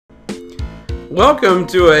Welcome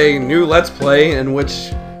to a new Let's Play in which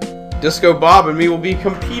Disco Bob and me will be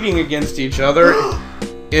competing against each other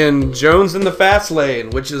in Jones in the Fast Lane,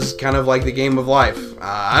 which is kind of like the game of life.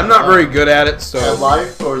 I'm not very good at it, so... At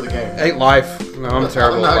life or the game? Hey, life. No, I'm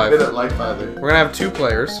terrible at life. I'm not good at life either. We're gonna have two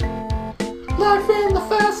players. Life in the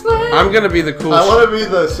Fast Lane! I'm gonna be the cool... I want to be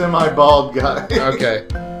the semi-bald guy. Okay.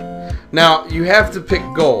 Now, you have to pick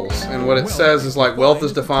goals, and what it says is like wealth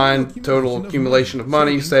is defined, total accumulation of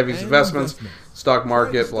money, savings, investments, stock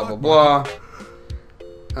market, blah, blah,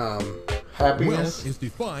 blah. Happiness is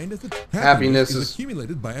defined as happiness is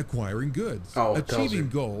accumulated by acquiring goods, Oh, it tells achieving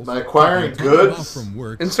you. goals, By acquiring taking time off goods? from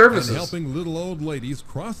work, And services. and helping little old ladies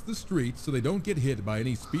cross the street so they don't get hit by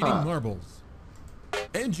any speeding marbles.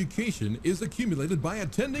 Education is accumulated by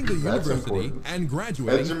attending the university important. and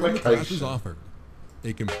graduating from the Education. classes offered.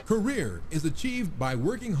 Career is achieved by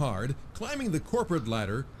working hard, climbing the corporate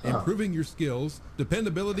ladder, improving your skills,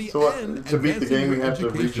 dependability, So and to beat the advancing game, you your have to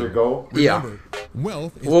reach your education. goal? Yeah. Remember,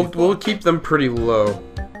 wealth is We'll defined- keep them pretty low.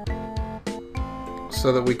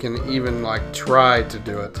 So that we can even, like, try to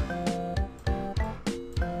do it.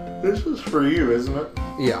 This is for you, isn't it?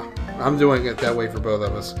 Yeah, I'm doing it that way for both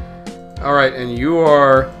of us. Alright, and you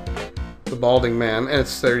are the balding man, and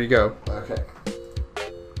there you go. Okay.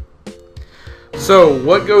 So,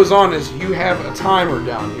 what goes on is you have a timer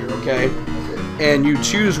down here, okay? And you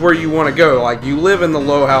choose where you want to go. Like, you live in the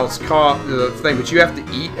low house thing, but you have to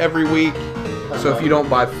eat every week. So if you don't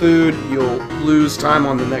buy food, you'll lose time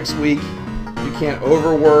on the next week. You can't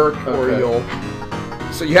overwork, or Okay. you'll...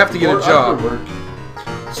 So you have to get Or a job.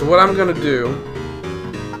 afterwork. So what I'm going to do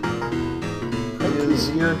is,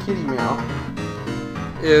 you're a kitty meow,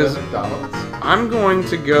 is McDonald's? I'm going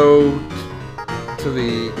to go to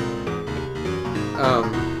the...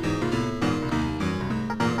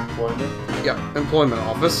 employment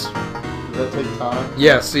office. Does that take time?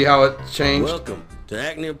 Yeah, see how it changed? Welcome to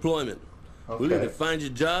Acme Employment. We'll either find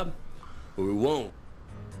your job or we won't.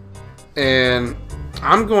 And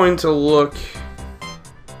I'm going to look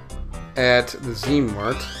at the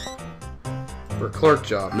Z-Mart for a clerk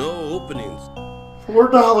job. No openings.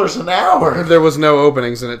 $4 an hour? There was no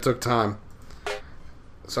openings and it took time.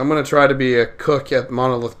 So I'm going to try to be a cook at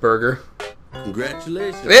Monolith Burger.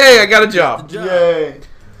 Congratulations. Hey, I got a job! The job. Yay.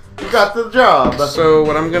 You got the job. So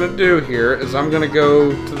what I'm going to do here is I'm going to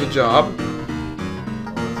go to the job.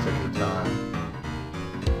 Let's take your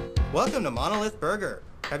time. Welcome to Monolith Burger.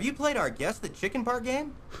 Have you played our Guess the Chicken Part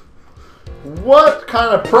game? What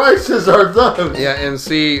kind of prices are those? Yeah, and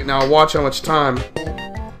see, now watch how much time.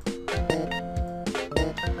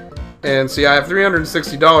 And see, I have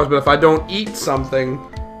 $360, but if I don't eat something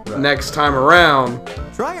next time around...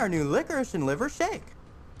 Try our new licorice and liver shake.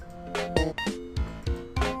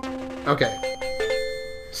 Okay.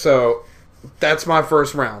 So, that's my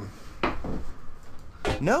first round.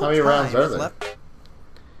 No How many rounds are times there? left.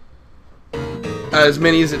 As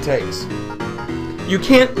many as it takes. You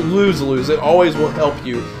can't lose. It always will help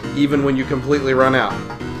you, even when you completely run out.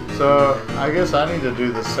 So, I guess I need to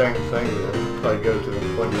do the same thing then, if I go to the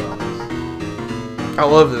employment office. I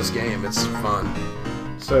love this game. It's fun.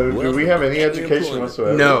 So, do we have any education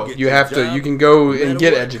whatsoever? No, you have to. You can go and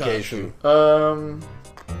get education.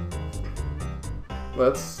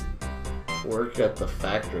 Let's work at the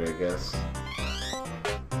factory, I guess.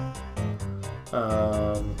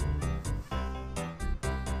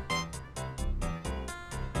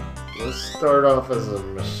 Let's start off as a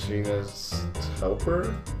machinist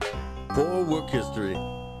helper. Poor work history.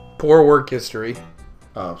 Poor work history.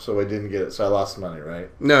 Oh, so I didn't get it, so I lost money, right?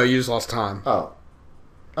 No, you just lost time. Oh.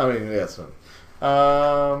 I mean, yes.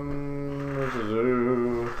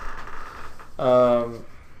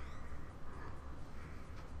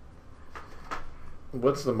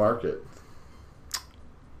 What's the market?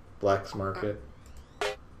 Black's market.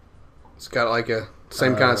 It's got like a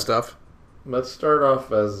same kind of stuff. Let's start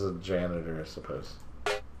off as a janitor, I suppose.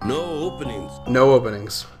 No openings. No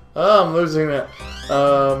openings. Oh, I'm losing it.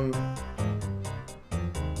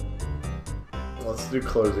 Let's do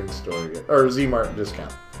closing store again. Or Z-Mart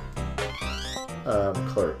discount.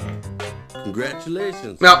 Clerk.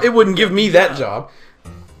 Congratulations. Now, it wouldn't give me that job.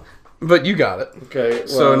 But you got it. Okay, well,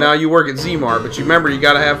 So now you work at Z-Mart, but you remember you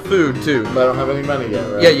gotta have food too. but I don't have any money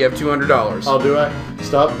yet, right? Yeah, you have $200. Oh, do I?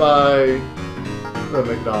 Stop by the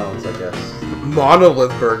McDonald's, I guess.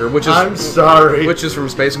 Monolith Burger, which is I'm sorry. which is from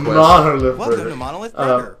Space Quest. Monolith Welcome Burger. to Monolith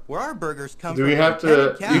Burger, where our burgers come do from we have to-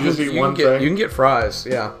 independent cows. you just eat one get, thing? You can get fries.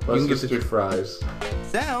 Yeah, you Let's can get just do fries.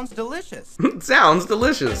 Sounds delicious. Sounds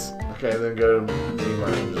delicious. Okay, then go to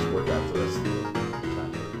Z-Mart and just work out the rest of the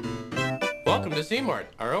time. Welcome to Z-Mart.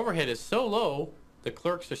 Our overhead is so low, the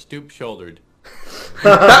clerks are stoop-shouldered.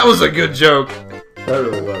 That was a good joke. That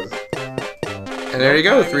really was. And there you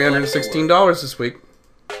go, $316 this week.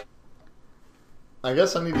 I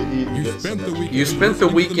guess I need to eat and You get spent some the weekend. You spent the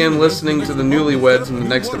weekend listening to the newlyweds in the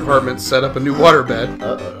next apartment set up a new waterbed.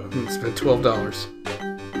 Uh-oh. And spent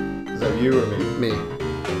 $12. Is that you or me? Me.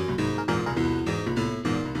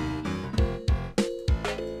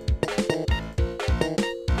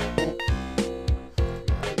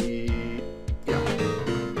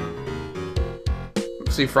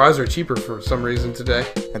 See, fries are cheaper for some reason today.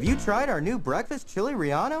 Have you tried our new breakfast chili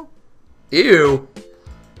Riano? Ew.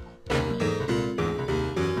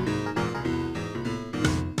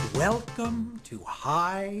 Welcome to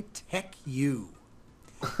High Tech U.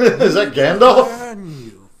 Is that Gandalf? Learn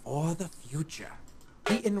you for the future.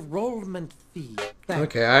 The enrollment fee. Thank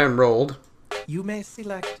Okay, I enrolled. You may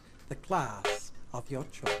select the class of your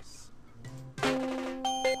choice.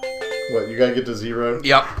 What, you gotta get to 0?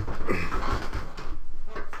 Yep.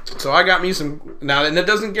 So I got me some... Now, and that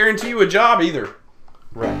doesn't guarantee you a job either.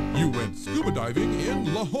 Right. You went scuba diving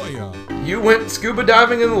in La Jolla. You went scuba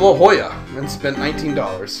diving in La Jolla and spent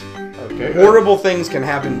 $19. Okay. Horrible things can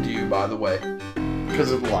happen to you, by the way.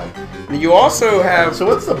 Because of life. You also have... So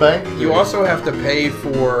what's the bank? You also have to pay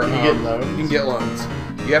for... Can you get loans? You can get loans.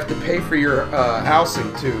 You have to pay for your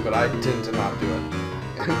housing, too, but I tend to not do it.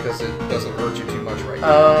 Because it doesn't hurt you too much right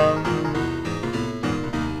now.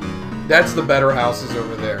 That's the better houses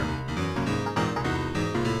over there.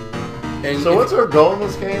 And So what's our goal in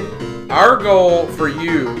this game? our goal for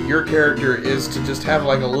you, your character, is to just have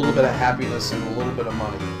like a little bit of happiness and a little bit of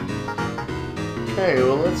money. Okay,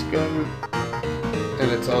 well let's go.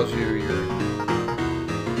 And it tells you your...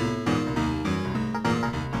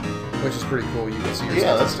 Which is pretty cool. You can see your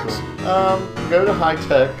Yeah, that's statistics. cool. Go to high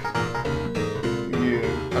tech. You.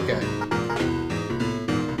 Okay.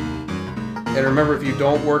 And remember, if you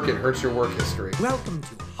don't work, it hurts your work history. Welcome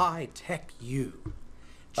to High Tech U.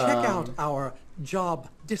 Check out our job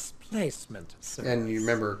displacement service. And you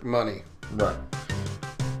remember money. Right.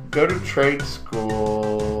 Go to trade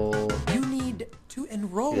school. You need to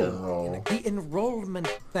enroll. Yeah, enroll. In the enrollment.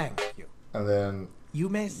 Thank you. And then You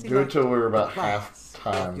may do it select till we're about the class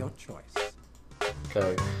half time. of your choice.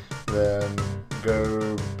 Okay. Then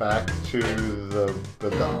go back to the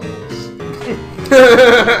McDonald's.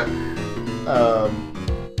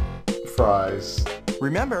 Fries.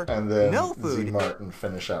 Remember, And then no food. Z-Mart and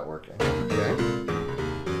finish out working. Okay.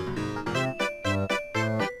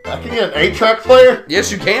 I can get an 8-track player?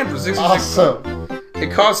 Yes, you can for 66. Awesome.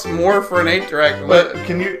 It costs more for an 8-track. But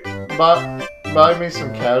can you buy me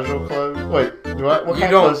some casual clothes? Wait, what You kind of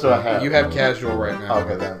don't. clothes do I have? You have casual right now.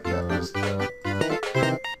 Okay, then. Yeah, just,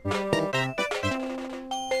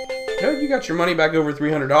 No, you got your money back over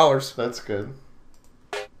 $300. that's good.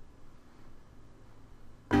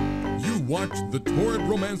 You watched the torrid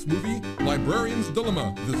romance movie Librarian's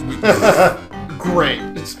Dilemma this weekend. Great.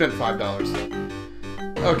 It spent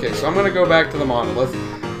 $5. Okay, so I'm gonna go back to the monolith.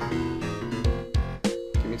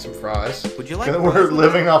 Give me some fries. Would you like We're fries with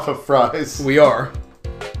living off of fries. We are.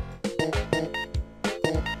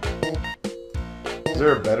 Is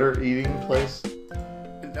there a better eating place?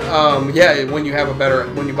 Yeah, when you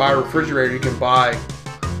buy a refrigerator, you can buy.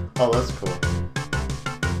 Oh, that's cool.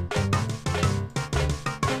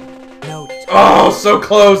 No time Oh, so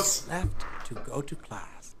close. left to go to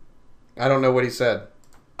class. I don't know what he said.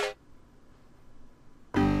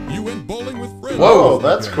 You went bowling with friends. Whoa. Oh,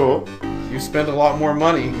 that's cool. You spent a lot more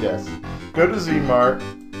money. Yes. Go to Z-Mart.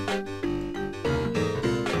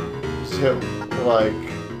 Just hit, like,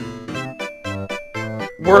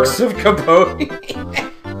 Works of Capote.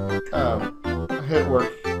 hit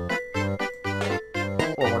work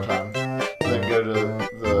one more time. Then go to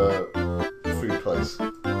the food place.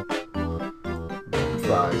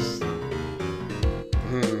 Fries.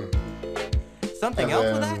 something And else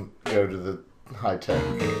with that? then go to the high-tech.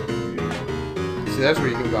 See, that's where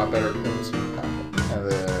you can buy better clothes.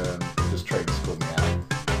 And then just trade school me out.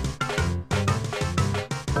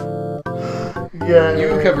 Yeah. You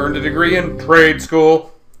have earned a degree in trade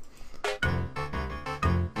school.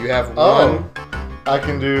 You have Oh, one. I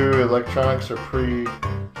can do electronics or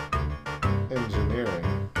pre-engineering.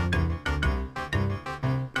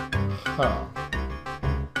 Huh.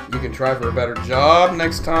 You can try for a better job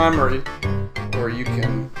next time, or you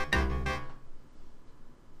can.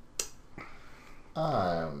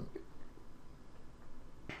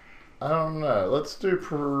 I don't know. Let's do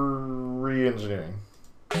pre-engineering.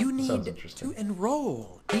 You Sounds need interesting. to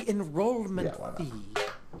enroll. The enrollment Yeah, why not? fee.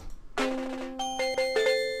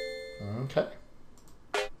 Okay.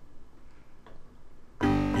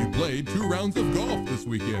 You play played 2 rounds of golf this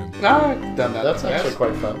weekend. I've done that. That's actually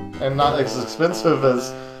quite fun. And not as expensive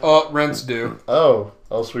as... Oh, rent's due. Oh,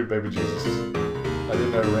 sweet baby Jesus. I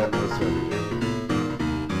didn't know rent was going to be due.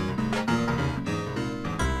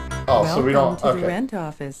 Oh, so we don't... Welcome to the rent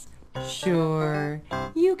office. Sure,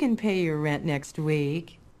 you can pay your rent next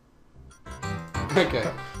week. Okay.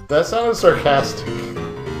 That sounded sarcastic.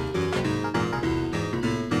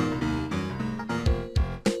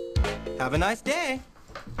 Have a nice day.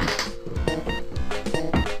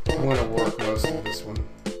 I'm gonna work most of this one.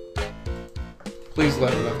 Please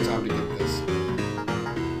let enough time to get this.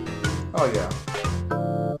 Oh, yeah.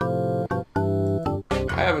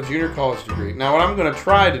 I have a junior college degree. Now, what I'm gonna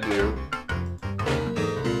try to do...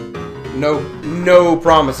 No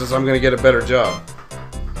promises I'm gonna get a better job.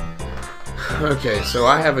 Okay, so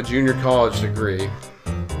I have a junior college degree.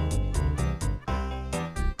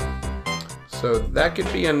 So that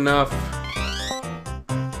could be enough.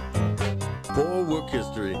 Poor work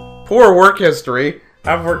history. Poor work history.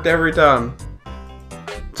 I've worked every time.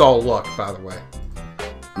 It's all luck, by the way.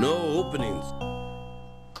 No openings.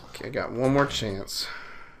 Okay, I got one more chance.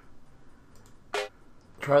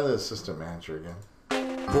 Try the assistant manager again.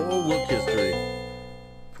 Poor work history.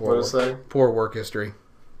 What did it say? Poor work history.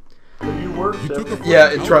 But you worked every...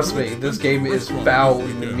 Yeah, trust me, this game is foul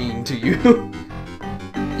and mean to you.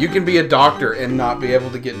 You can be a doctor and not be able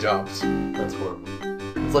to get jobs. That's horrible.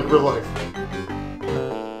 It's like real life.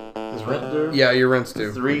 Is rent due? Yeah, your rent's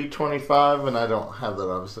due. $3.25, and I don't have that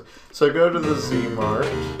obviously. So go to the Z Mart.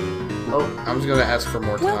 Oh, I'm just gonna ask for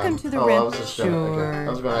more time. Welcome to the I rent. was just gonna. Sure. Okay. I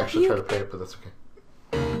was gonna actually try to pay it, but that's okay.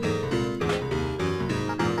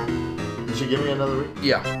 Did she give me another week?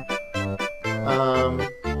 Yeah.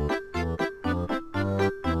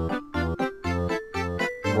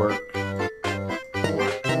 Work.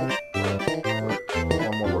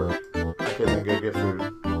 One more work. Okay, then go get food.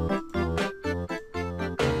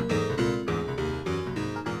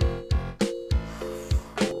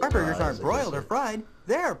 Our burgers aren't broiled or fried.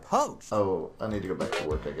 They're poached. Oh, I need to go back to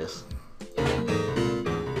work, I guess.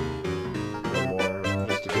 One more,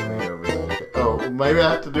 just to get me over there. Okay. Oh, maybe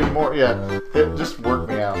I have to do more. Yeah, just work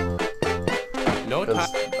me out. No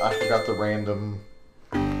Because time. I forgot the random...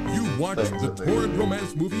 You watched Things the that they torrid do.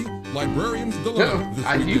 romance movie Librarian's Dilemma this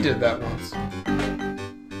weekend. You did that once.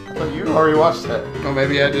 I thought you already watched that. Oh,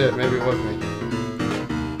 maybe I did. Maybe it was me.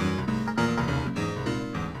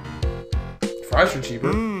 Fries are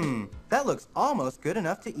cheaper. Mmm, that looks almost good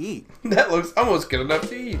enough to eat. That looks almost good enough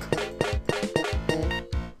to eat.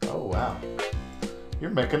 Oh, wow.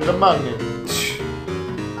 You're making the money.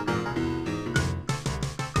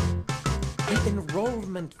 The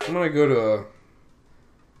enrollment. I'm gonna go to a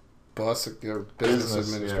business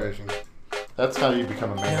Business, administration. That's how you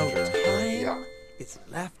become a No manager. time Yeah. is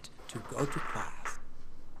left to go to class.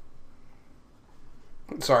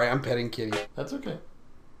 Sorry, I'm petting Kitty. That's okay.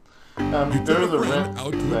 You Go to took the a friend rent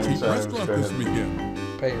out to a thing, cheap so I'm just restaurant gonna- this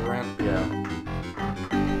weekend. Pay your rent. Yeah.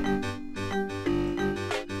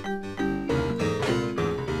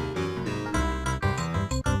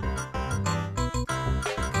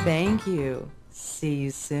 Thank you. See you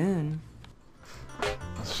soon.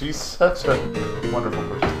 She's such a wonderful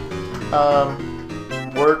person.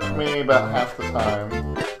 Work me about half the time.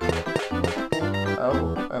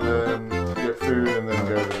 Oh, and then get food and then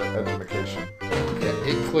go to the education. Yeah,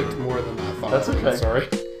 it clicked more than I thought. That's it would. okay. Sorry.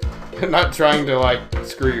 I'm not trying to, like,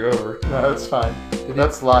 screw you over. No, that's fine.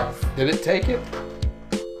 That's life. Did it take it?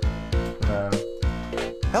 No.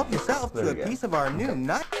 Help yourself There to a we go. piece of our new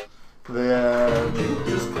nut. The You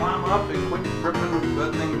just climb up and quit ripping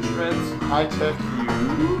that thing to shreds. high-tech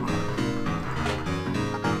you.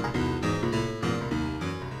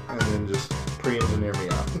 And then just pre-engineer me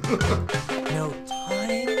out. No time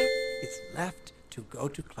is left to go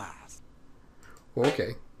to class. Well,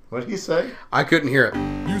 okay. What did he say? I couldn't hear it.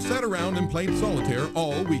 You sat around and played solitaire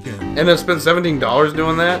all weekend. And I spent $17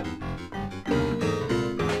 doing that?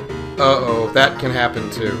 Uh-oh, that can happen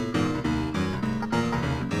too.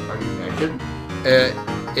 Are you naked?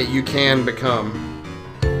 You can become.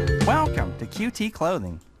 Welcome to QT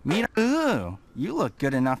Clothing. Meet. Ooh, you look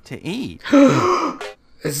good enough to eat.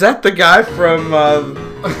 Is that the guy from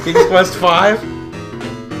King's Quest 5?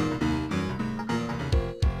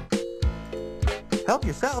 Help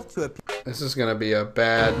yourself to a piece. This is gonna be a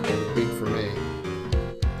bad week for me.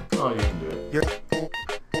 Oh, you can do it.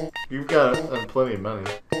 You've got plenty of money.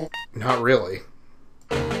 Not really.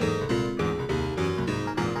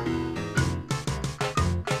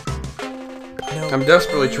 No I'm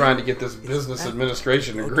desperately time trying to get this is business left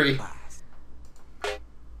administration to go to degree. class.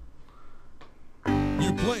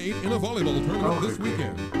 You played in a volleyball tournament this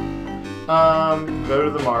weekend. Go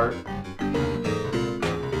to the mart.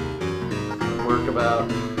 Work about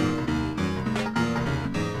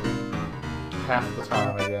half the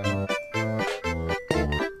time again.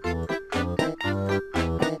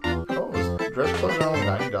 Oh, dress clothes are only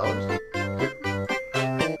 $90.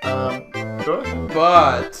 Go ahead.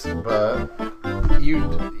 But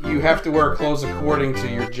you have to wear clothes according to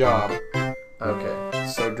your job. Okay,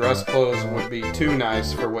 So dress clothes would be too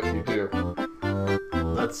nice for what you do.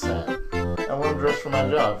 that's sad. I want to dress for my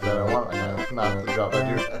job that I want to have, not the job I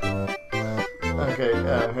do have. Okay,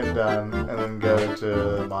 hit done, and then go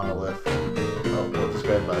to Monolith. Oh, we'll just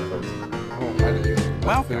go ahead and buy clothes. Oh, I do.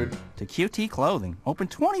 Welcome Food. to QT Clothing. Open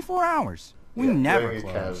 24 hours. We Yeah, never doing it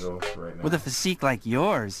close. casual right now. With a physique like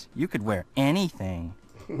yours, you could wear anything.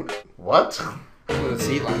 What? With a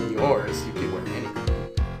seat like yours, you can wear anything.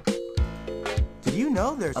 Do you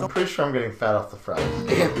know there's I'm pretty sure I'm getting fat off the fries.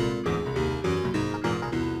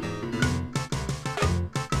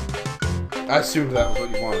 I assumed that was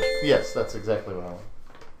what you wanted. Yes, that's exactly what I want.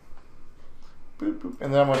 Boop, boop.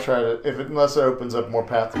 And then I'm gonna try to, unless it opens up more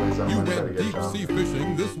pathways, I'm You gonna try to went get deep John. sea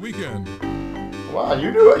fishing this weekend. Wow,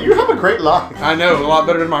 you have a great life. I know, a lot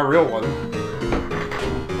better than my real one.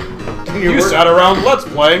 And You work- sat around let's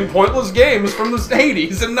playing pointless games from the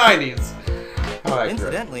 80s and 90s. How accurate.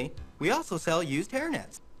 Incidentally, we also sell used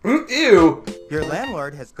hairnets. Ew. Your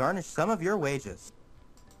landlord has garnished some of your wages.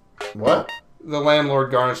 What? The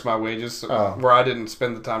landlord garnished my wages Oh. where I didn't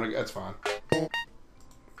spend the time to. That's fine.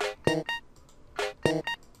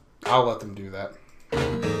 I'll let them do that.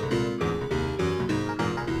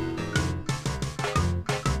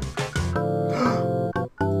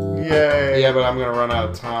 Yay. Yeah, but I'm gonna run out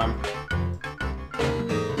of time.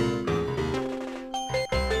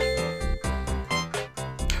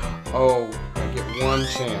 Oh, I get one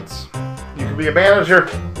chance. You can be a manager.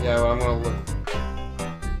 Yeah, but I'm gonna look.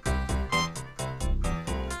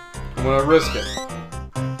 I'm gonna risk it.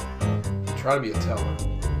 Try to be a teller.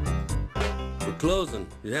 We're closing.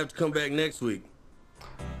 You have to come back next week.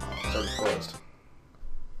 It's already closed.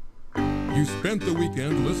 You spent the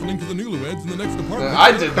weekend listening to the Newlyweds in the next apartment.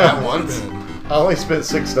 I did that once. I only spent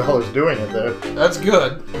 $6 doing it though. That's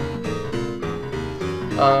good.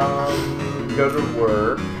 Go to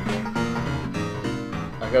work.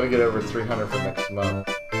 I gotta get over 300 for next month.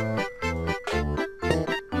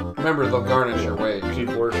 Remember, they'll garnish your wage. Keep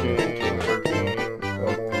working.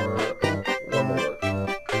 One more work.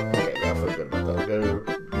 Okay, I feel good about that. Go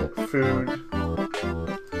get food.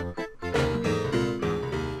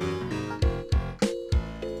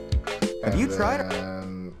 Have you tried-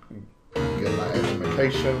 And get my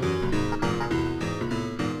education.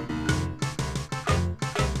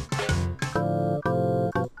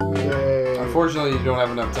 Yay. Unfortunately, you don't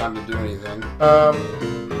have enough time to do anything.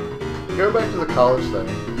 Go back to the college thing.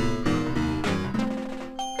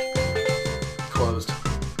 Closed.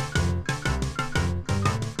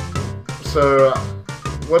 So,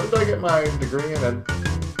 what did I get my degree in?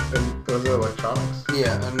 Was it electronics?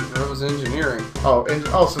 Yeah, and it was engineering. Oh,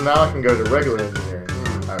 so now I can go to regular engineering.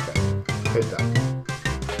 Okay, good done.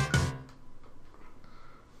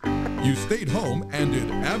 You stayed home and did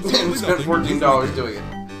absolutely And spent nothing. $14 doing it.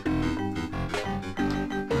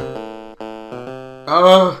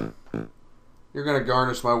 You're gonna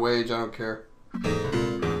garnish my wage. I don't care. I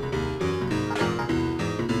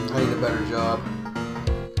need a better job.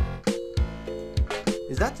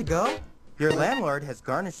 Is that to go? Your landlord has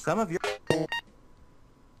garnished some of your...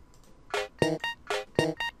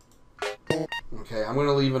 Okay, I'm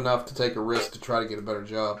gonna leave enough to take a risk to try to get a better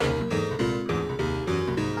job.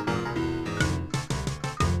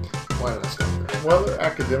 Why did I stop there? What other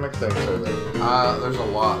academic things are there? There's a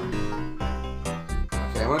lot.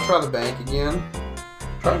 Okay, I'm gonna try the bank again.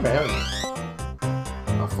 Try manager.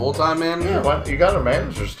 A full-time manager? Yeah, why, you got a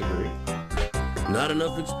manager's degree. Not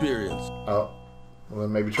enough experience. Oh, well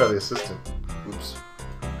then maybe try the assistant. Oops.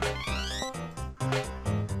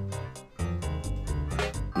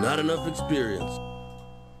 Not enough experience.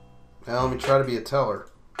 Now let me try to be a teller.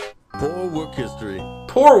 Poor work history.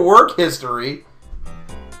 Poor work history.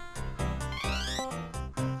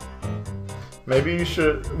 Maybe you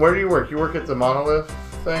should. Where do you work? You work at the Monolith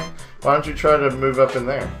thing? Why don't you try to move up in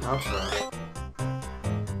there? I'll try.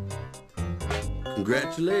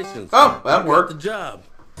 Congratulations. Oh, that You got worked. the job.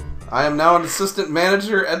 I am now an assistant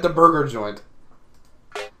manager at the burger joint.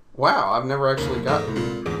 Wow, I've never actually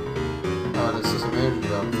gotten an assistant manager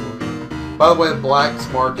job before. By the way, the Black's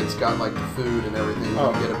Market's got like the food and everything.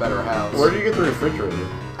 Oh. You get a better house. Where do you get the refrigerator?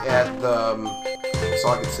 At the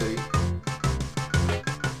Socket City.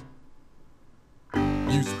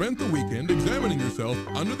 You spent the weekend examining yourself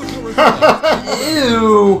under the fluorescent lights.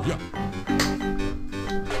 Ew! Yeah.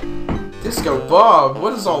 Disco Bob,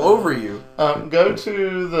 what is all over you? Go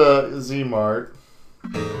to the Z Mart.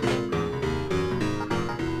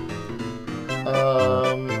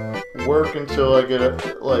 Work until I get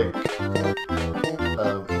like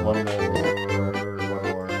one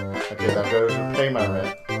more. Okay, now go to pay my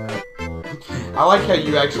rent. I like how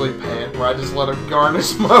you actually pay it, where I just let him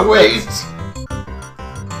garnish my waist.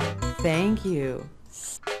 Thank you.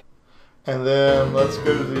 And then let's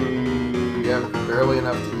go to the. You have barely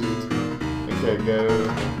enough to eat. Okay, go.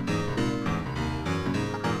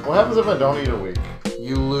 What happens if I don't eat a week?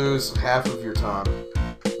 You lose half of your time.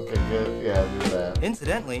 Okay, good. Yeah, do that.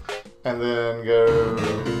 Incidentally, And then go.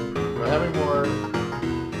 Do I have any more?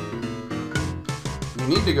 You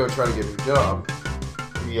need to go try to get a job.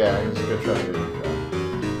 Yeah, I just go try to get a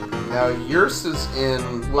job. Now, yours is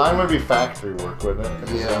in... Mine would be factory work, wouldn't it?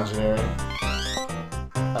 If it's Yeah. engineering.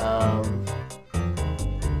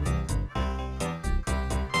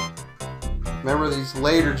 Remember these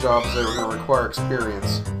later jobs that were going to require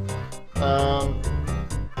experience.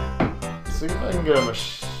 See if I can get a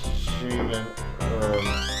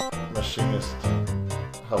machinist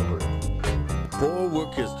helper. Poor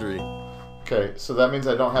work history. Okay, so that means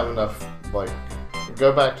I don't have enough, like,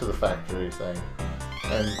 go back to the factory thing,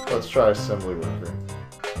 and let's try assembly worker.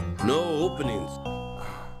 No openings.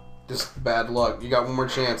 Just bad luck. You got one more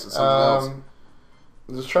chance at something else.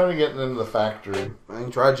 I'm just trying to get into the factory. I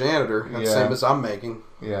can try janitor. That's the Yeah. same as I'm making.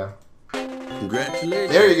 Yeah.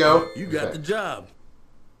 Congratulations. There you go. You got Okay. the job.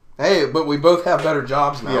 Hey, but we both have better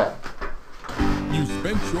jobs now. Yeah. You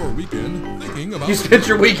spent your weekend thinking about... You spent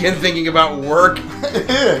your weekend thinking about work.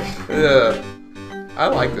 Ugh. I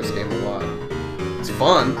like this game a lot. It's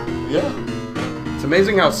fun. Yeah. It's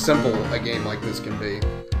amazing how simple a game like this can be.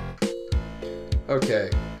 Okay,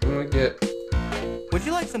 I'm gonna get... would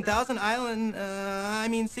you like some Thousand Island,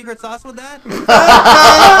 secret sauce with that?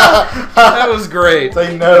 That was great.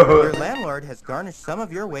 They know. Your landlord has garnished some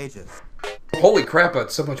of your wages. Holy crap,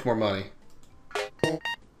 that's so much more money.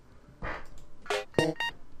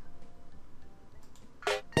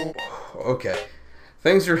 Okay.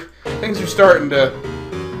 Things are starting to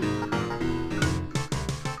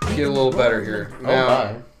get a little better here.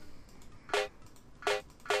 Now,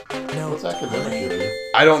 No. What's academic give you?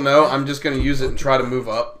 I don't know. I'm just going to use it and try to move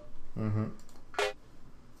up.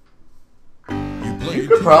 You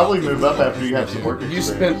could probably move up after you have some work experience.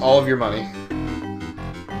 You spent all of your money.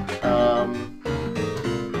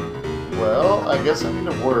 Well, I guess I need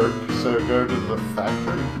to work, so go to the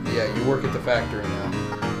factory. Yeah, you work at the factory now.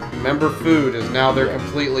 Remember, food is now they're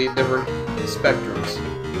completely different spectrums.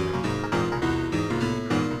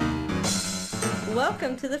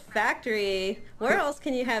 Welcome to the factory. Where else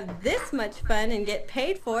can you have this much fun and get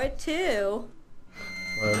paid for it too?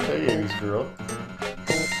 Okay, 80s girl.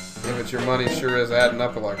 Yeah, but your money sure is adding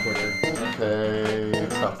up a lot quicker. Okay,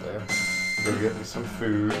 stop there. Go get me some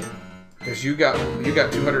food. Because you got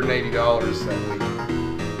 $280 that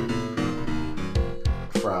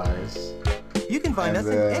week. Fries. You can find us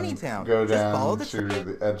in any town. Go Just follow down the to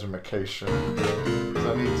the education.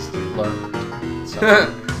 I need to learn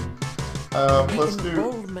something. Let's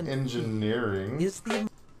do engineering.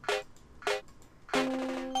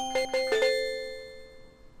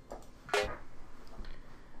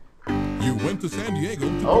 You went to San Diego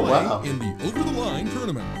to Oh, play wow. in the over-the-line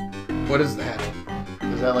tournament. What is that?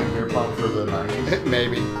 Is that like beer pong for the 90s?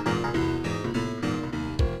 Maybe.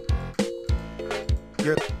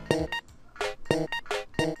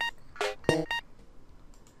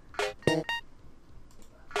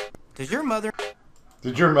 Does your mother...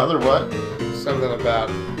 Did your mother what? Something about,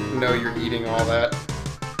 no, you're eating all that.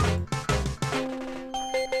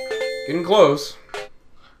 Getting close.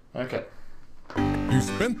 Okay. You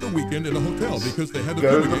spent the weekend in a hotel because they had to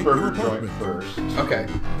Go to the fumigate your burger joint apartment. first. Okay.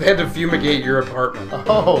 They had to fumigate your apartment.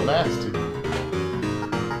 Oh, nasty.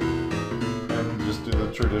 And just do the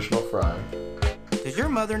traditional fry. Does your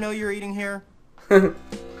mother know you're eating here? Go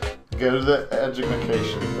to the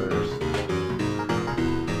education first.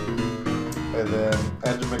 And then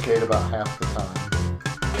educate about half the time.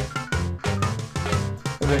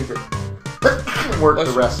 And then work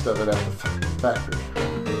the rest of it at the factory.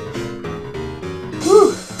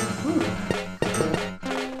 Whew.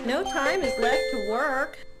 No time is left to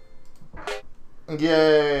work.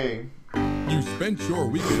 Yay. You spent your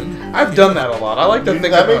weekend... I've done that a lot. I like to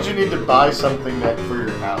think that about means you need to buy something for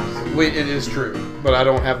your house. Wait, it is true, but I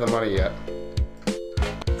don't have the money yet.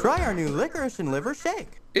 Try our new licorice and liver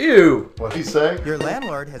shake. Ew. What'd he say? Your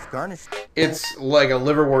landlord has garnished... It's like a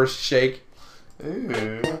liverwurst shake.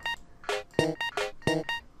 Ew.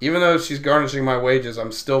 Even though she's garnishing my wages,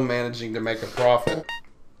 I'm still managing to make a profit.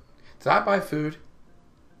 Did I buy food?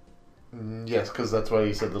 Yes, because that's why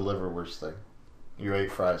he said the liverwurst thing. You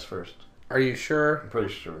ate fries first. Are you sure? I'm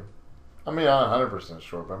pretty sure. I mean, I'm not 100%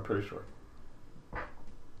 sure, but I'm pretty sure.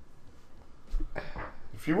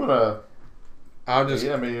 If you want to... I'll just...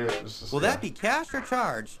 Yeah, I mean, Will that be cash or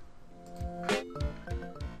charge?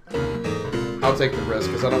 I'll take the risk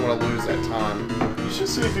because I don't want to lose that time. You should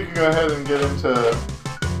see if you can go ahead and get into...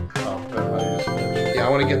 Oh, never mind. You just finished. Yeah, I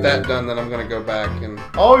want to get that done, then I'm going to go back and...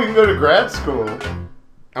 Oh, you can go to grad school.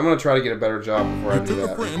 I'm going to try to get a better job before I do You took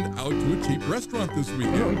that. a friend out to a cheap restaurant this We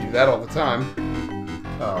weekend. do that all the time.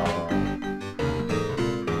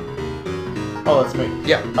 Oh, that's me.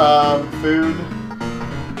 Yeah. Food.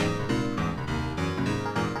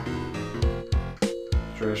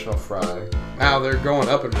 Traditional fry. Wow, they're going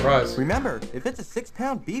up in price. Remember, if it's a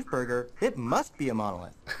 6-pound beef burger, it must be a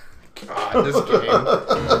Monolith. God, this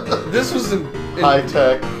game. This was in High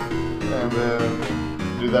tech, and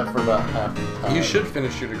then do that for about half the time. You should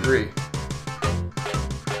finish your degree.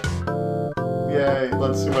 Yay,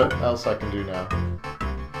 let's see what else I can do now.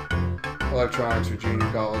 Electronics or junior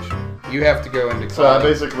college. You have to go into college. So I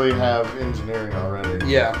basically have engineering already.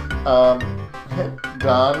 Yeah. Hit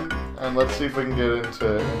done, and let's see if we can get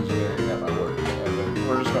into engineering at my work. And then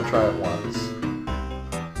we're just going to try it once.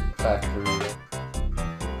 Factory.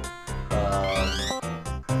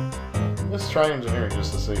 Let's try engineering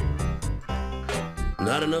just to see.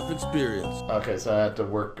 Not enough experience. Okay, so I have to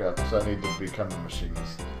work up, so I need to become a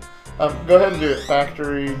machinist. Go ahead and do it.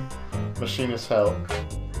 Factory, machinist help.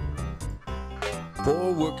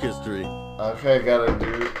 Poor work history. Okay, gotta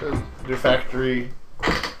do factory.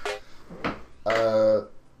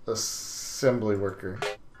 Assembly worker.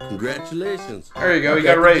 Congratulations. There you go. You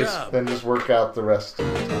got a raise. Then just work out the rest of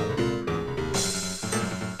the time.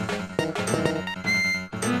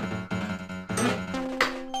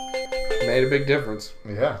 Made a big difference.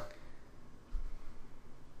 Yeah.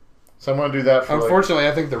 So I'm gonna do that for. Unfortunately,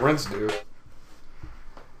 I think the rent's due.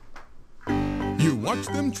 You watch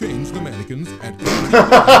them change the mannequins at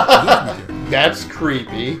That's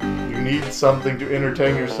creepy. You need something to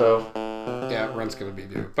entertain yourself. Yeah, rent's gonna be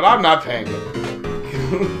due, but I'm not paying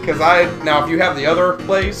it. Because now, if you have the other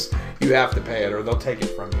place, you have to pay it, or they'll take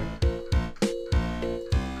it from you.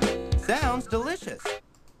 Sounds delicious.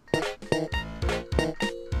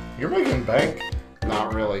 You're making bank.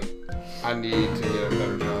 Not really. I need to get a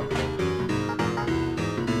better job.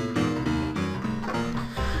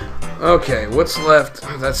 Okay, what's left?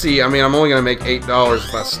 Let's see. I mean, I'm only gonna make $8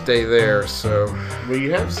 if I stay there. So. Well,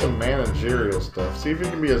 you have some managerial stuff. See if you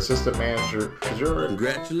can be assistant manager. Cause you're.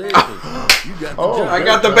 Congratulations. You got the job. I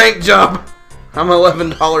got the bank job. I'm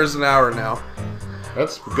 $11 an hour now.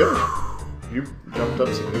 That's good. You jumped up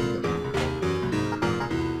significantly.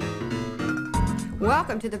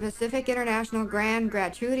 Welcome to the Pacific International Grand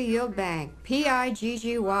Gratuity Yield Bank,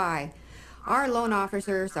 PIGGY. Our loan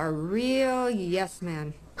officers are real yes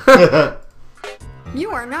men.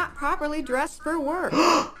 You are not properly dressed for work.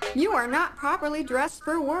 You are not properly dressed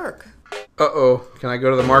for work. Uh-oh. Can I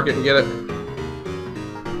go to the market and get it?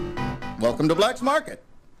 Welcome to Black's Market.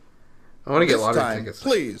 I want to get This lottery time, tickets.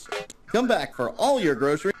 please, come back for all your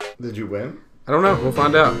groceries. Did you win? I don't know. We'll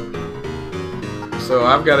find out. So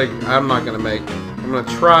I'm not gonna make. I'm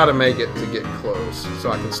gonna try to make it to get close,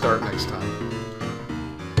 so I can start next time.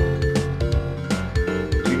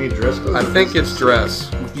 Do you need dress clothes? I think it's dress.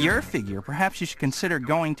 With your figure, perhaps you should consider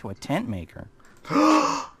going to a tent maker.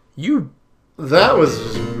 You. That was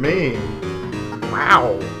just mean.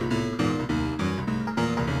 Wow.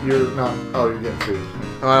 You're not. Oh, you're getting food.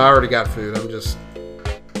 I already got food.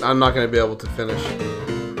 I'm not gonna be able to finish.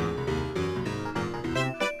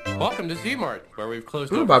 Welcome to Z-Mart, where we've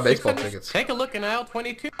closed I'm over gonna buy baseball 600 tickets. Take a look in aisle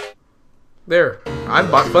 22. There.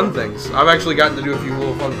 I've bought fun things. I've actually gotten to do a few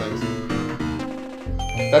little fun things.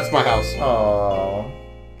 That's my house. Aww.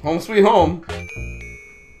 Home sweet home.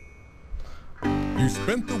 You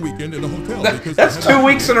spent the weekend in a hotel because That's they had 2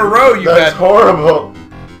 weeks in a row you've That's had. horrible.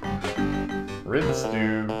 Rent's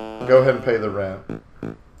due. Go ahead and pay the rent.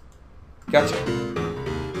 Gotcha.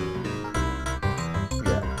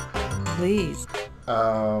 Yeah. Please.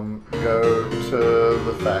 Go to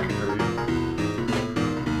the factory.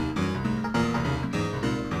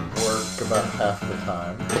 Work about half the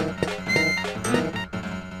time.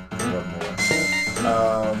 One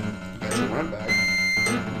more. Get your rent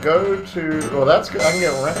back. Go to, well, that's good. I can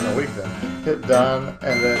get rent in a week then. Hit done,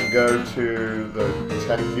 and then go to the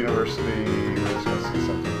Tech University. We're just going to see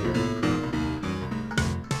something here.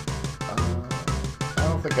 I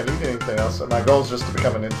don't think I need anything else. My goal is just to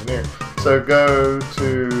become an engineer. So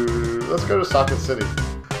let's go to Socket City.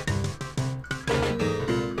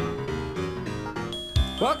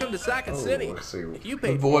 Welcome to Socket City. Let's see. If you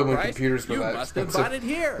paid Boy, full when price, computers were you that must have expensive. bought it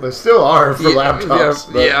here. They still are for Yeah, laptops.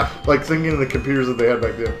 yeah, but, yeah. Like thinking of the computers that they had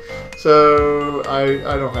back then. So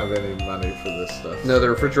I don't have any money for this stuff. No, the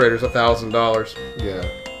refrigerator's $1,000.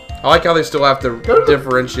 Yeah. I like how they still have to Go to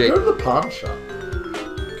differentiate. Go to the pawn shop.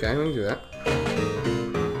 Okay, we can do that.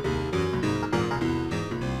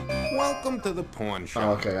 Welcome to the pawn shop.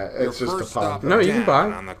 Oh, okay, it's Your just a first pawn. stop No, you can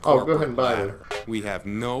down buy. on the Oh, go ahead and buy corporate ladder. We have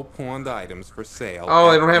no pawned items for sale. Oh,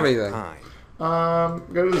 they at don't have this anything. time.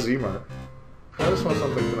 Go to the Z-Mart. I just want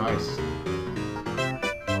something nice.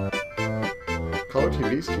 Color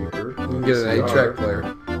TV's cheaper. You can get an 8-track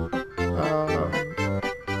player.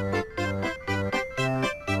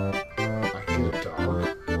 I can get a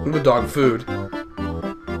dog. The dog food.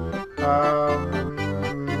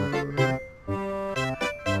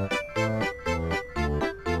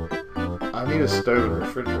 I need a stove and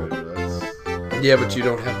refrigerator. That's Yeah, but you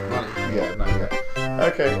don't have the money. yeah, not yet.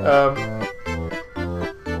 Okay.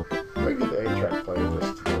 Let me get the 8-track player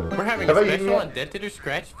just to do it. We're having Have a I eaten special yet? indented or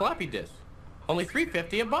scratched floppy disk. Only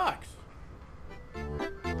 $3.50 a box.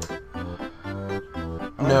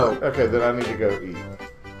 No. Okay, then I need to go eat.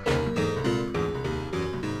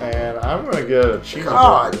 And I'm gonna get a cheese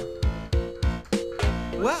God. burger.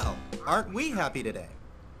 Well, aren't we happy today?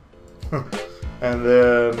 And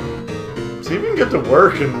then see if we can get to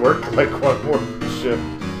work and work like one more shift.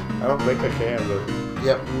 I don't think I can, but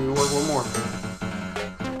Yep, we work one more.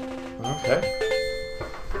 okay.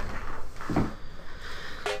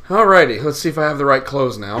 Alrighty, let's see if I have the right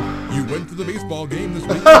clothes now. You went to the baseball game this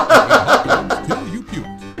weekend until you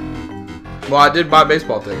puked. Well, I did buy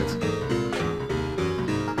baseball tickets.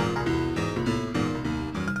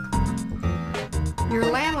 Your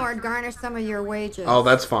landlord garnished some of your wages. Oh,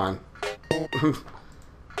 that's fine.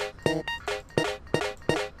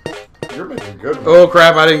 You're making good money. Oh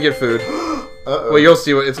crap, I didn't get food. Uh-oh. Well, you'll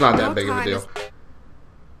see what it's not that No big of a time deal. is-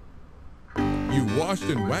 You washed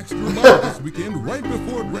and waxed your mouth this weekend right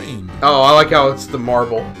before it rained. Oh, I like how it's the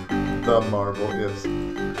marble. The marble is.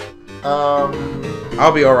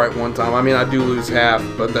 I'll be alright one time. I mean, I do lose half,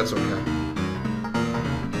 but that's okay.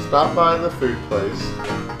 Stop by the food place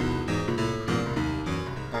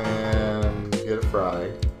and get a fry.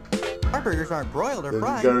 Our burgers aren't broiled or Then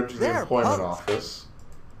fried. go to the They're employment poked. office.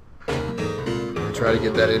 And try to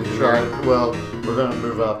get that in. Well, we're gonna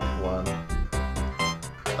move up one.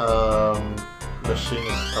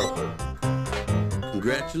 Machinist helper.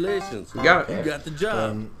 Congratulations. You got it. You got the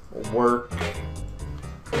job. Work.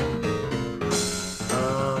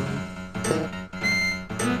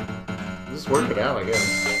 Just work it out, I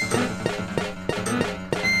guess.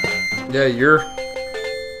 Yeah, you're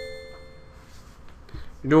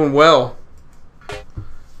doing well.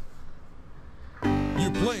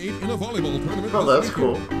 You played in a volleyball tournament. Oh, this that's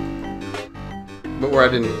weekend. cool. But where I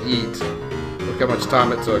didn't eat. Look how much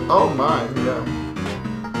time it took. Oh my,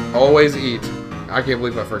 yeah. Always eat. I can't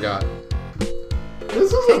believe I forgot.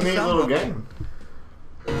 This is a neat little game.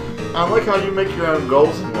 I like how you make your own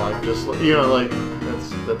goals in life. Just like, you know, like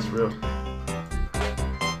that's real.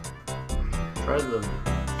 Try the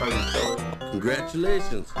color.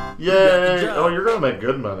 Congratulations. Yay! Oh, you're gonna make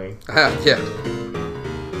good money. Yeah.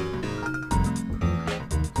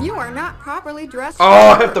 You are not properly dressed. Oh,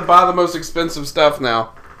 I have to buy the most expensive stuff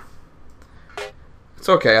now. It's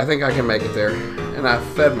okay. I think I can make it there. And I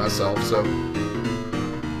fed myself, so.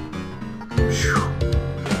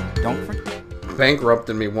 Don't forget.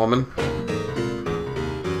 Bankrupted me, woman.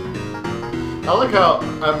 I like how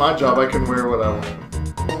at my job I can wear what I want.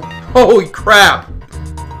 Holy crap!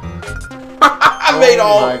 I made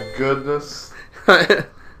all. Oh my goodness. I'm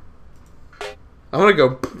gonna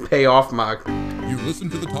go pay off my. You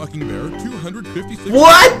listened to the Talking Bear 256.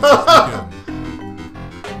 What? this weekend.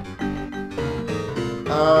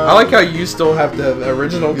 I like how you still have the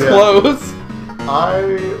original Yeah. clothes. I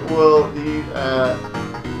will eat at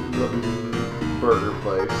the burger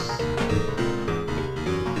place.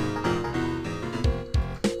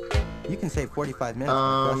 You can save 45 minutes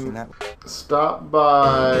by brushing that. Stop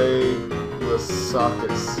by the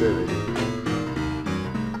Socket City.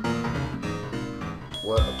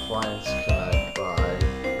 What appliance can I buy?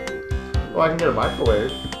 Well, I can get a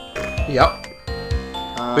microwave. Yep.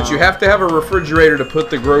 But you have to have a refrigerator to put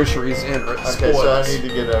the groceries in. Or it Okay, so I spoils. need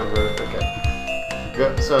to get over.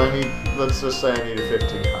 Okay. So I need. Let's just say I need a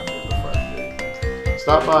 1500 before I can do anything.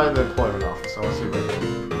 Stop by the employment office. I want to see if I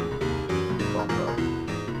can bump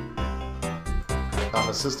up. I'm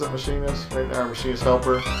assistant machinist right now. Machinist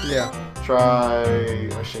helper. Yeah. Try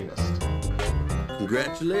machinist.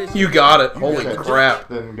 Congratulations. You got it. Holy Okay. crap.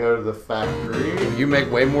 Then go to the factory. You make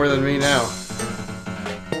way more than me now.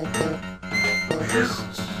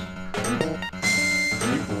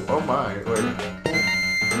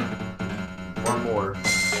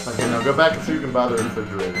 Now go back so you can buy the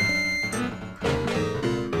refrigerator.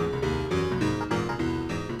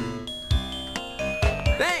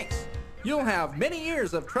 Thanks! You'll have many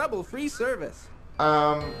years of trouble-free service.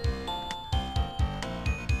 Now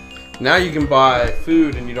you can buy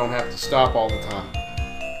food and you don't have to stop all the time.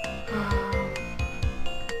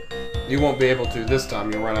 You won't be able to this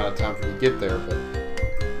time. You'll run out of time when you get there, but...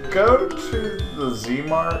 Go to the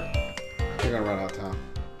Z-Mart. You're gonna run out of time.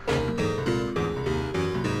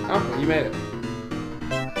 Oh, well, you made it.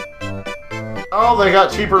 Oh, they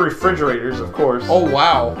got cheaper refrigerators, of course. Oh,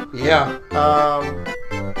 wow. Yeah.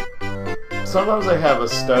 Sometimes they have a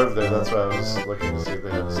stove there. That's why I was looking to see if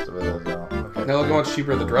they had a stove there. No. Okay. Now look how much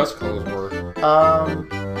cheaper the dress clothes were.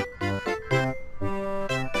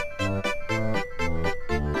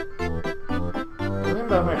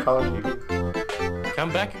 About my color TV.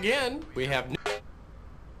 Come back again. We have new...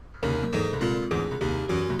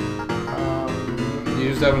 You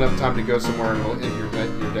just have enough time to go somewhere and it'll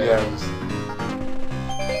end your day. Yeah.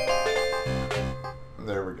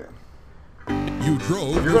 There we go. You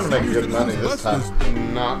drove. You're going to make good money this time.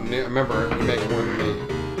 Not new. Remember, you make more than me.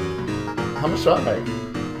 How much do I make?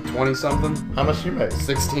 20 something. How much do you make?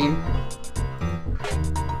 16.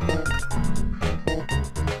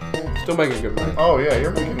 Still making good money. Oh yeah, you're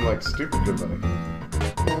making like stupid good money.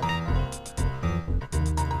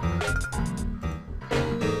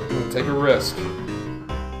 Take a risk.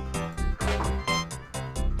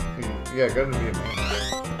 Yeah, go to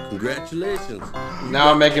Vietnam. Congratulations. Now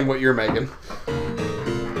I'm making what you're making.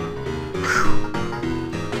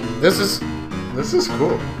 This is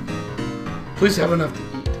cool. Please have enough to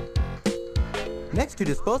eat. Next to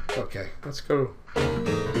dispose. Okay, let's go.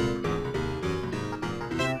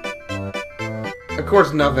 Of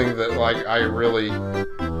course, nothing that like I really.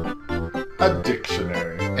 A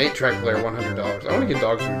dictionary. 8-track player, $100. I want to get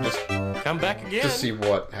dog food just. Come back again. To see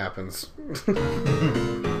what happens.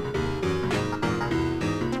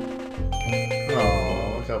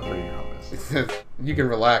 Oh, look how pretty your home is. You can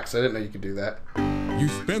relax. I didn't know you could do that. You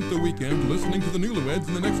spent the weekend listening to the newlyweds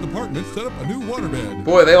in the next apartment set up a new waterbed.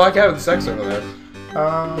 Boy, they like having sex over there.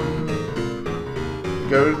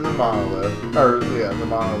 Go to the Monolith. Or, yeah, the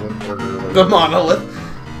Monolith Burger. The Monolith.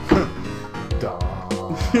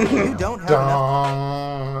 You don't have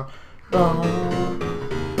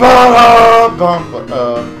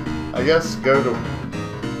I guess go to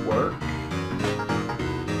work.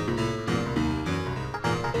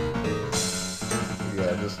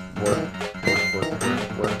 Yeah, just work.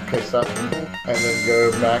 Okay, stop. And then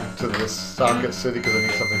go back to the Socket City because I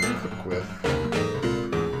need something to cook with.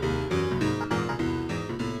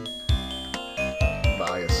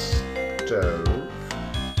 Buy a stove.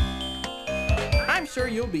 I'm sure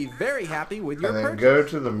you'll be very happy with your And then purchase. go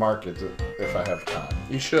to the market if I have time.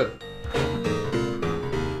 You should.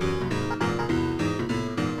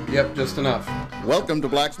 Yep, just enough. Welcome to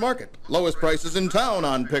Black's Market. Lowest prices in town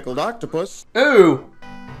on pickled octopus. Ooh!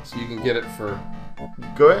 So you can get it for...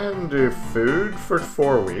 Go ahead and do food for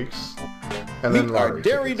 4 weeks. And then Meet our lottery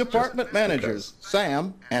dairy tickets, department managers,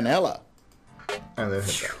 Sam and Ella. And then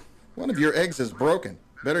hit that. One of your eggs is broken.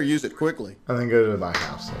 Better use it quickly. And then go to my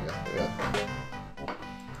house. Yeah.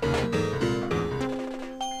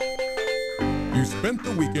 You spent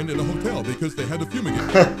the weekend in a hotel because they had to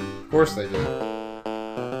fumigate. Of course they did.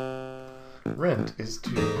 Rent is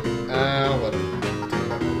due. I'll let them take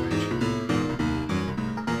it on my wage.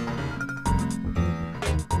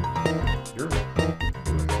 You're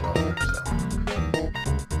doing well for yourself.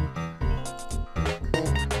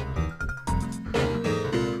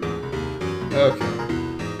 Okay.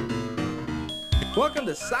 Welcome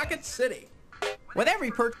to Socket City. With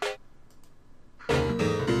every purchase. Do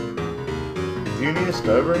you need a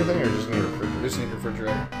stove or anything, or just need a refrigerator? Just need a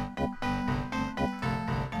refrigerator.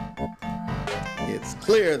 It's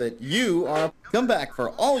clear that you are... Come back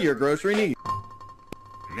for all your grocery needs.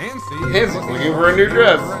 Nancy's looking for a new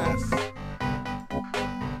dress.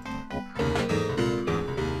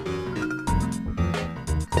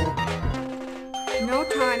 No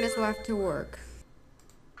time is left to work.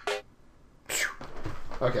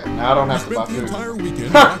 Okay, now I don't have to buy Spent the food. entire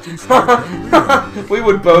weekend watching Star Trek reruns. We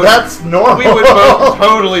would both. That's normal. We would both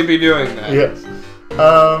totally be doing that. Yes.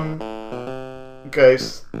 Okay.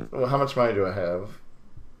 Well, how much money do I have?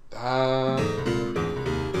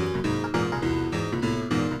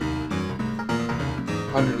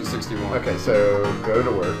 161. Okay, so go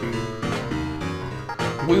to work.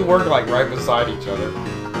 We work like right beside each other.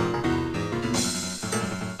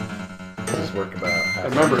 Just work about half.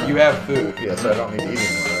 Remember, the time. you have food. Yeah, so I don't need to eat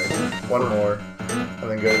anymore, right? One more, and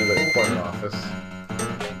then go to the appointment office.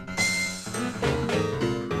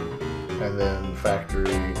 And and then factory.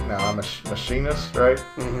 Now I'm a machinist, right?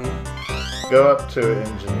 Mm-hmm. Go up to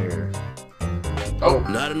engineer. Oh,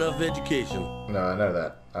 not enough education. No, I know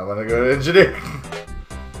that. I want to go to engineer.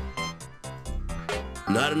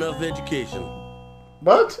 Not enough education.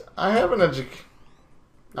 What? I have an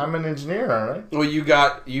I'm an engineer, aren't I? Well, you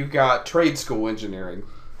got trade school engineering.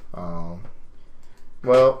 Oh.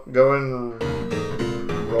 Well, go and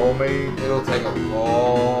roll me. It'll take a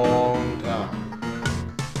long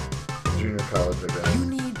time. Junior college, I guess. You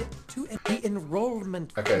need to the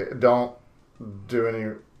enrollment. Okay, don't do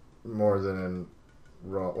any more than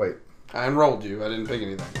enroll. Wait. I enrolled you. I didn't pick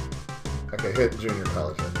anything. Okay, hit junior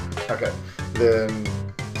college. Okay, then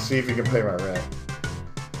see if you can pay my rent.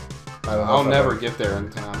 I don't know. I'll never get there in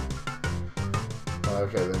time.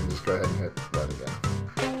 Okay, then just go ahead and hit that again.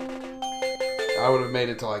 I would have made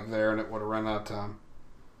it to like there, and it would have run out of time.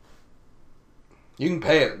 You can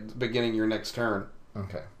pay it at the beginning of your next turn.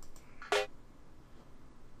 Okay.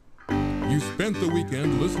 You spent the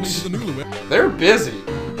weekend listening to the Newlywed. They're busy.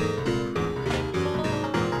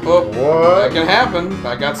 Oh, what? That can happen.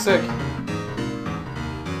 I got sick.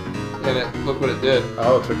 And look what it did.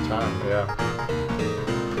 Oh, it took time, yeah.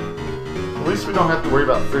 At least we don't have to worry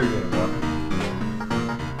about food anymore.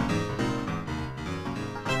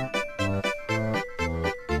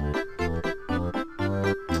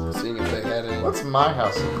 Seeing if they had any. What's my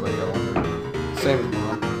house look like, I wonder? Same as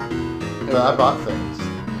mine. But I bought things.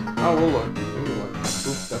 Oh, we'll look. We'll look.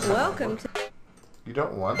 Oops, that's Welcome to... You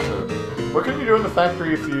don't want to. What can you do in the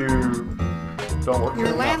factory if you don't work? Your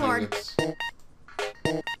for landlord.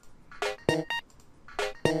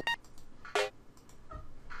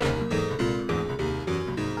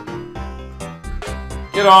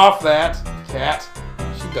 Get off that, cat.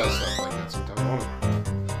 She does stuff like that sometimes.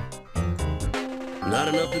 Not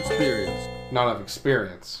enough experience. Not enough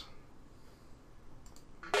experience.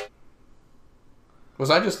 Was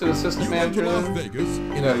I just an assistant manager Las then? Vegas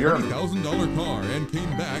in No, a you're- $20,000 car and came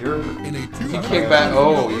back in a He $200,000 kicked back.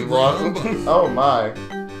 Oh, you Greyhound lost. bus. Oh my.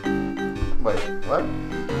 Wait, what?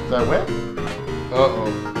 Did I win?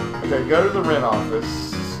 Uh-oh. Okay, go to the rent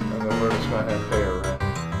office, and then we're just going to have to pay our rent.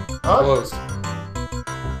 Oh, Closed.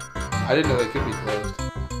 I didn't know they could be closed.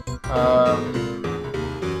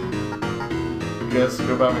 Guess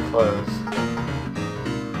go buy me clothes.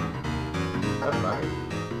 That's nice.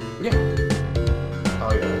 Yeah.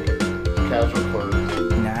 Oh yeah, okay. Casual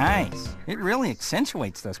clothes. Nice. It really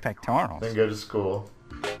accentuates those pectorals. Then go to school.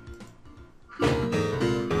 Junior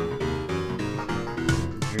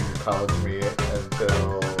college me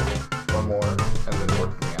until one more, and then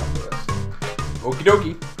work me out the rest. Okie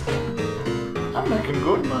dokie. I'm making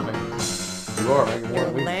good money. You are making more Your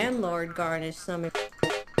than me. landlord garnished some...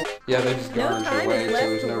 Yeah, they just No garnished time your wage, is so left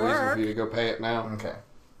there's to no reason work. for you to go pay it now. Okay.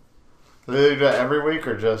 Do they do that every week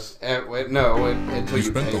or just? No, until You you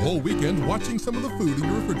spent pay the it. whole weekend watching some of the food in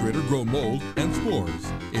your refrigerator grow mold and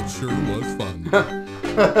spores. It sure was fun.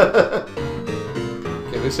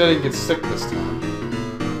 Okay, at least I didn't get sick this time.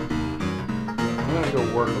 I'm gonna go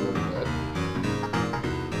work a little bit.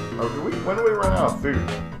 Oh, when do we run out of food?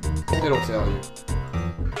 It'll tell you.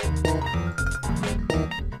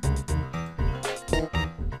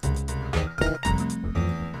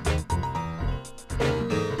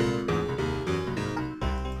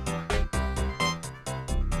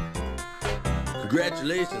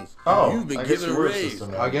 Congratulations. Oh, You've been I guess given you a were raise.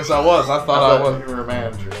 assistant I guess I was. I thought I was. you were a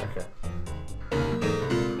manager. Okay.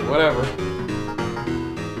 Whatever.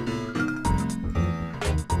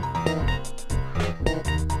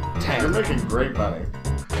 You're making great money.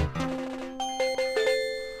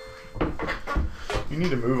 You need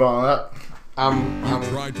to move on up. I'm Tried to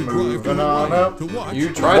drive to moving on Hawaii up. to watch.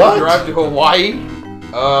 You tried What? to drive to Hawaii?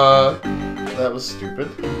 That was stupid.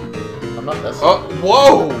 I'm not that Oh, stupid.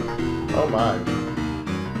 whoa! Oh my.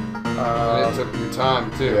 And it took your time,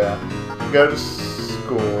 too. Yeah. Go to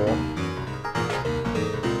school.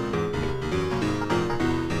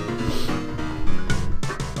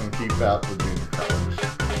 And keep out the junior college.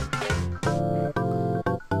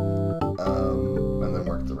 And then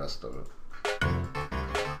work the rest of it.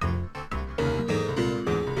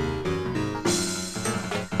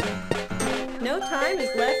 No time is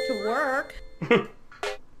left to work.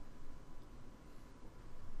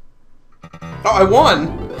 Oh, I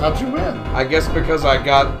won! How'd you win? I guess because I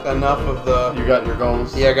got enough of the... You got your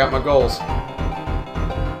goals? Yeah, I got my goals.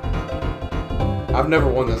 I've never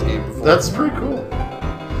won this game before. That's pretty cool.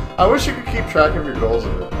 I wish you could keep track of your goals a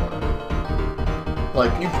bit more.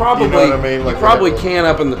 Like, You probably, you know what I mean? Like, you probably can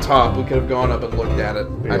up in the top. We could have gone up and looked at it.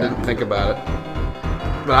 Yeah. I didn't think about it.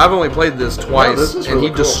 But I've only played this twice, this is and really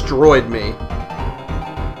he cool. destroyed me.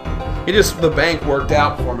 The bank worked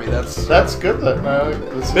out for me. That's good.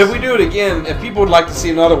 If we do it again, if people would like to see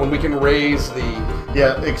another one, we can raise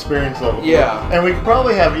the experience level. Yeah, and we could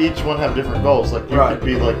probably have each one have different goals. Like you could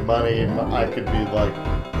be like money, and I could be like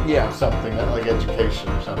something like education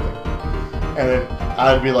or something. And then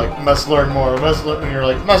I'd be like, must learn more, and you're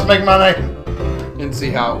like, must make money. And see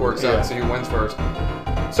how it works out, see who wins first.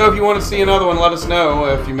 So if you want to see another one, let us know.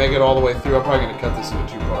 If you make it all the way through, I'm probably going to cut this into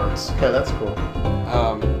 2 parts. Okay, that's cool.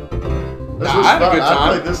 I had a good time.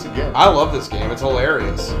 I'd play this again. I love this game. It's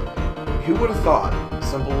hilarious. Who would have thought a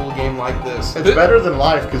simple little game like this? It's better than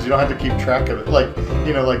life because you don't have to keep track of it. Like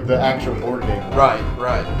the actual board game.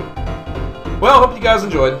 Right. Well, hope you guys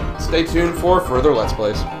enjoyed. Stay tuned for further Let's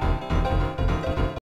Plays.